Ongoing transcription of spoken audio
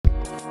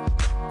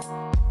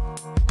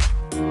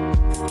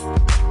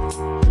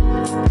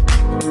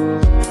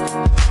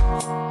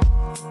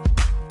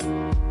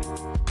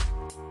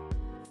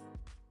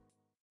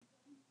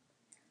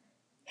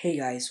Hey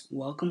guys,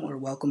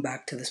 welcome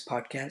back to this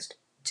podcast.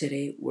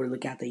 Today we're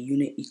looking at the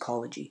unit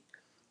ecology,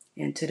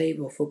 and today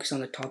we'll focus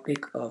on the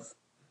topic of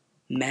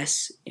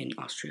mess in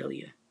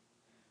Australia.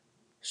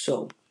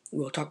 So,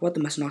 we'll talk about the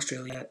mess in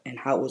Australia and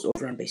how it was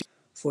overrun based.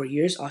 For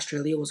years,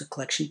 Australia was a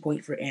collection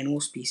point for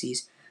animal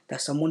species that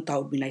someone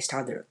thought would be nice to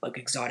have there, like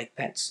exotic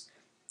pets.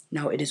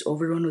 Now it is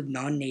overrun with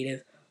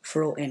non-native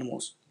feral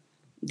animals.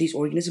 These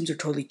organisms are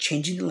totally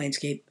changing the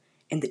landscape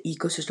and the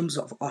ecosystems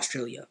of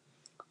Australia.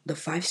 The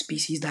five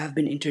species that have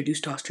been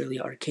introduced to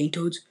Australia are cane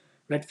toads,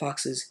 red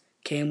foxes,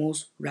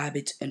 camels,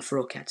 rabbits, and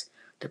feral cats.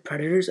 The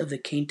predators of the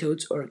cane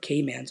toads are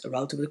caimans, a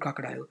relative of the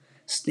crocodile,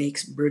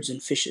 snakes, birds,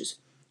 and fishes.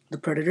 The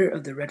predator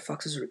of the red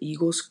foxes are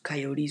eagles,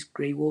 coyotes,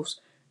 gray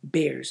wolves,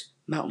 bears,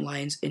 mountain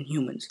lions, and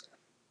humans.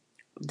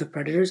 The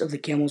predators of the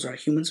camels are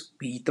humans,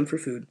 we eat them for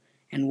food,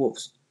 and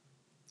wolves.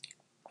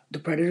 The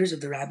predators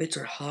of the rabbits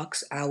are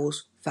hawks,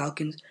 owls,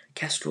 falcons,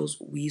 kestrels,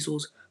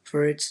 weasels,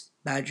 ferrets,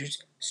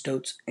 badgers,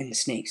 stoats, and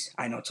snakes.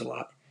 I know it's a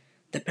lot.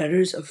 The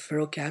predators of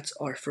feral cats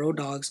are feral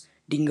dogs,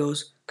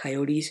 dingoes,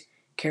 coyotes,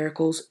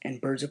 caracals,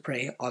 and birds of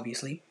prey,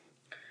 obviously.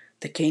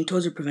 The cane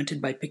toads are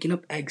prevented by picking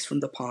up eggs from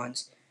the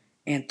ponds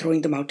and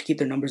throwing them out to keep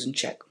their numbers in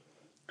check.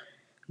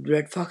 The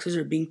red foxes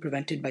are being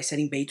prevented by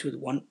setting baits with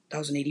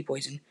 1080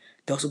 poison.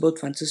 They also build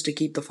fences to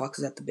keep the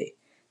foxes at the bay.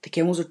 The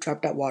camels are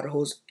trapped at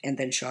waterholes and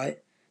then shot.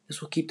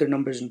 This will keep their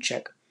numbers in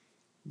check.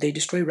 They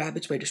destroy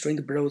rabbits by destroying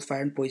the burrow with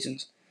fire and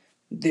poisons.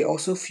 They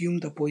also fume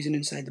the poison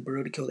inside the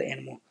burrow to kill the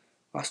animal.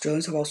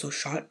 Australians have also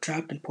shot,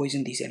 trapped, and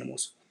poisoned these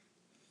animals.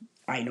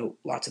 I know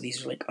lots of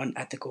these are like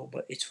unethical,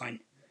 but it's fine.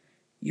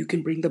 You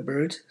can bring the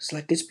birds,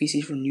 selected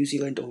species from New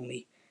Zealand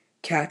only.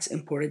 Cats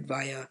imported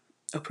via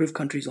approved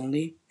countries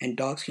only, and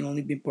dogs can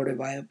only be imported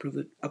via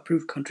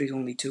approved countries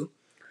only too.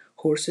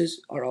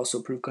 Horses are also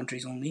approved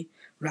countries only.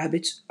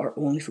 Rabbits are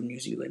only from New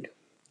Zealand.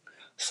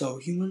 So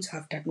humans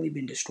have technically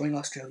been destroying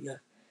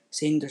Australia,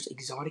 saying there's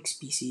exotic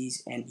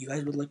species and you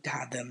guys would like to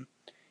have them,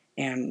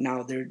 and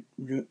now they're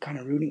kind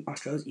of ruining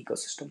Australia's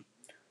ecosystem.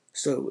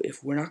 So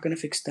if we're not going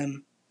to fix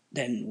them,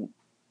 then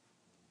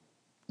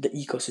the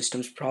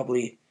ecosystem's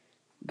probably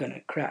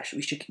gonna crash.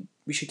 We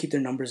should keep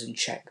their numbers in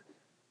check.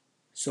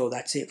 So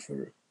that's it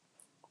for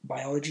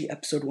biology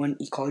episode 1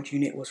 ecology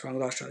unit. What's wrong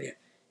with Australia?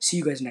 See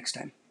you guys next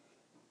time.